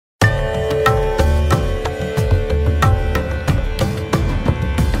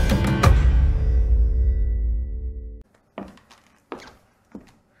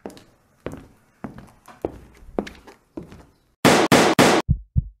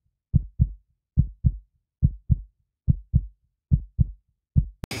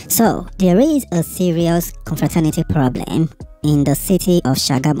So, there is a serious confraternity problem in the city of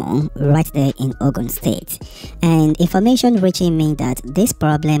Sagamu, right there in Ogun State. And information reaching me that this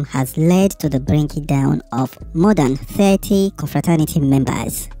problem has led to the bringing down of more than 30 confraternity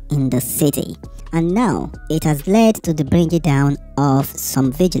members in the city. And now, it has led to the bringing down of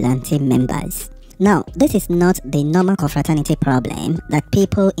some vigilante members. Now, this is not the normal confraternity problem that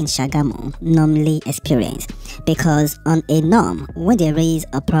people in Sagamu normally experience, because on a norm, when there is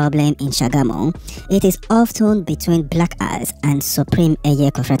a problem in Sagamu, it is often between Black Arts and Supreme Eye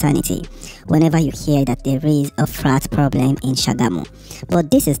confraternity whenever you hear that there is a frat problem in Sagamu.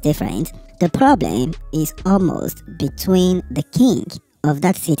 But this is different. The problem is almost between the king of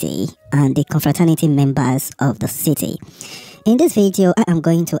that city and the confraternity members of the city. In this video, I am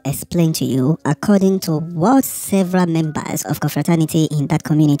going to explain to you according to what several members of confraternity in that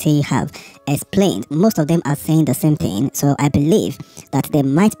community have explained. Most of them are saying the same thing, so I believe that they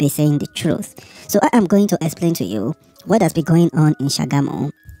might be saying the truth. So I am going to explain to you what has been going on in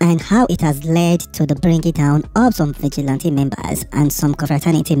Sagamu and how it has led to the bringing down of some vigilante members and some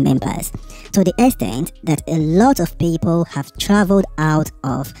confraternity members, to the extent that a lot of people have traveled out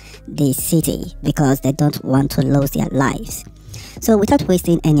of the city because they don't want to lose their lives. So without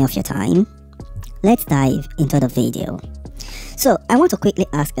wasting any of your time, let's dive into the video. So I want to quickly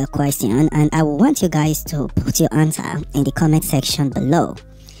ask a question, and I want you guys to put your answer in the comment section below.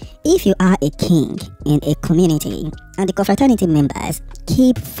 If you are a king in a community and the confraternity members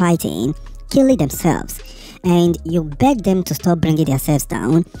keep fighting, killing themselves, and you beg them to stop bringing themselves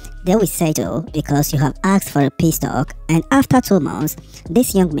down, they will settle because you have asked for a peace talk, and after 2 months,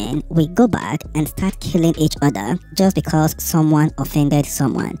 these young men will go back and start killing each other just because someone offended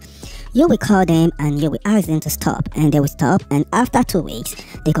someone. You will call them and you will ask them to stop, and they will stop, and after 2 weeks,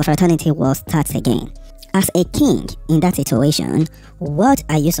 the confraternity war starts again. As a king in that situation, what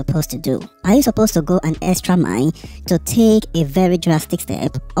are you supposed to do? Are you supposed to go an extra mile to take a very drastic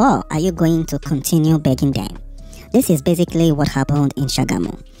step, or are you going to continue begging them? This is basically what happened in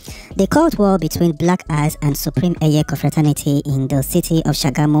Sagamu. The cold war between Black Arts and Supreme Eye confraternity in the city of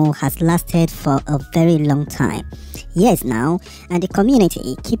Sagamu has lasted for a very long time. Years now, and the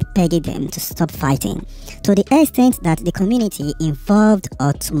community keep begging them to stop fighting, to the extent that the community involved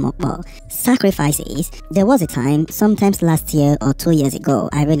sacrifices. There was a time, sometimes last year or 2 years ago,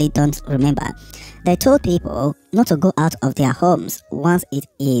 I really don't remember, they told people not to go out of their homes once it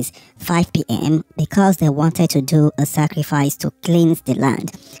is 5 p.m. because they wanted to do a sacrifice to cleanse the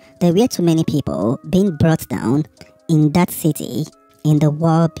land. There were too many people being brought down in that city in the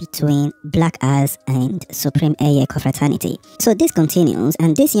war between Black Arts and Supreme Eye confraternity. So this continues,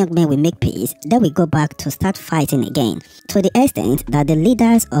 and these young men will make peace. They will go back to start fighting again, to the extent that the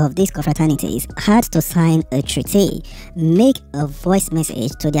leaders of these confraternities had to sign a treaty, make a voice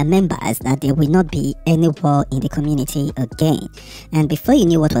message to their members that there will not be any war in the community again. And before you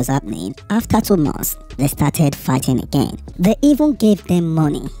knew what was happening, after 2 months, they started fighting again. They even gave them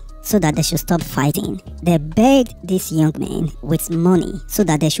money so that they should stop fighting. They begged these young men with money so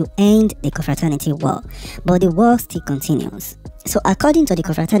that they should end the confraternity war, but the war still continues. So according to the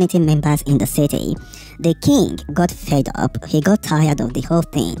confraternity members in the city, the king got fed up, he got tired of the whole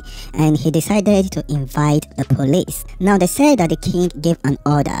thing, and he decided to invite the police. Now they said that the king gave an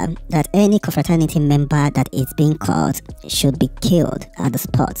order that any confraternity member that is being caught should be killed at the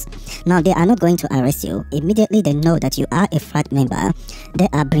spot. Now they are not going to arrest you. Immediately they know that you are a frat member, they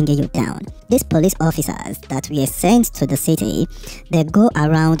are bringing you down. These police officers that were sent to the city, they go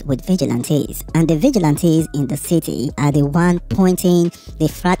around with vigilantes, and the vigilantes in the city are the one pointing the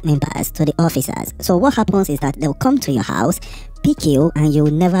frat members to the officers. So what happens is that they'll come to your house, pick you, and you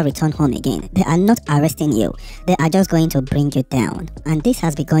will never return home again. They are not arresting you, they are just going to bring you down. And this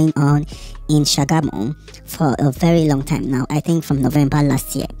has been going on in Sagamu for a very long time now, I think from November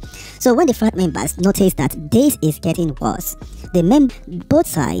last year. So when the frat members noticed that this is getting worse, both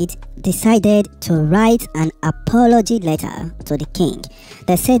sides decided to write an apology letter to the king.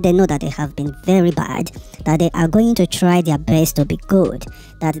 They said they know that they have been very bad, that they are going to try their best to be good,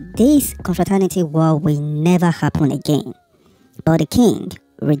 that this confraternity war will never happen again. But the king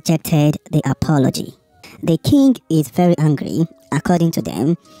rejected the apology. The king is very angry, according to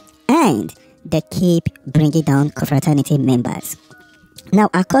them, and they keep bringing down confraternity members. Now,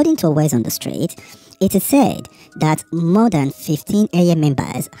 according to Words on the Street, it is said that more than 15 AA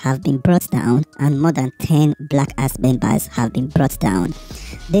members have been brought down and more than 10 Black Arts members have been brought down.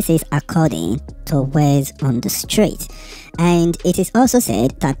 This is according to Words on the Street. And it is also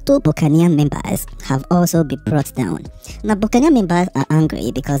said that 2 Buccaneer members have also been brought down. Now, Buccaneer members are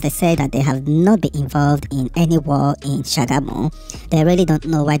angry because they say that they have not been involved in any war in Sagamu. They really don't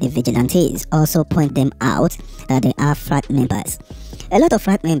know why the vigilantes also point them out that they are frat members. A lot of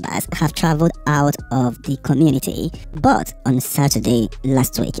frat members have traveled out of the community, but on Saturday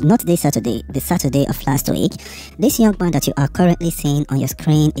last week, not this Saturday, the Saturday of last week, this young man that you are currently seeing on your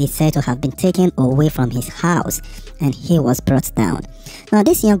screen is said to have been taken away from his house and he was brought down. Now,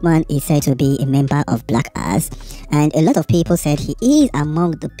 this young man is said to be a member of Black Ass, and a lot of people said he is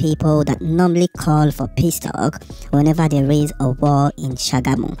among the people that normally call for peace talk whenever there is a war in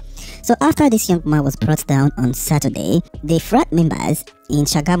Sagamu. So after this young man was brought down on Saturday, the frat members in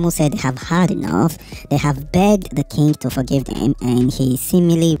Sagamu said they have had enough. They have begged the king to forgive them, and he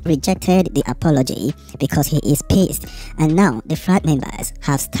seemingly rejected the apology because he is pissed. And now the frat members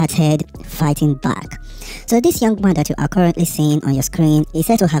have started fighting back. So this young man that you are currently seeing on your screen is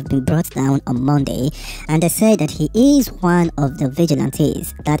said to have been brought down on Monday, and they said that he is one of the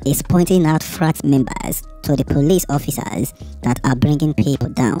vigilantes that is pointing out frat members to the police officers that are bringing people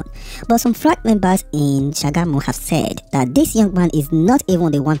down. But some frat members in Sagamu have said that this young man is not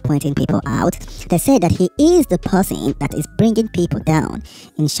even the one pointing people out. They said that he is the person that is bringing people down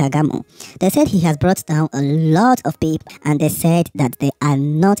in Sagamu. They said he has brought down a lot of people, and they said that they are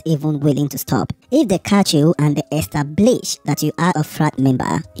not even willing to stop. If they catch you and they establish that you are a frat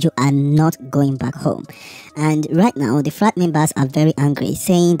member, you are not going back home. And right now, the frat members are very angry,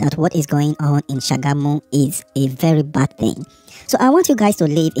 saying that what is going on in Sagamu is a very bad thing. So I want you guys to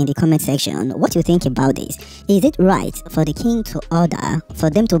leave in the comment section what you think about this. Is it right for the king to order for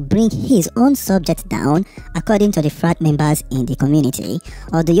them to bring his own subjects down according to the frat members in the community?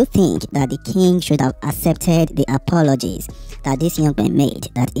 Or do you think that the king should have accepted the apologies that this young man made,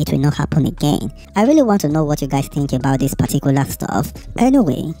 that it will not happen again? I really want to know what you guys think about this particular stuff.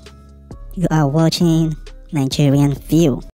 Anyway, you are watching Nigerian View.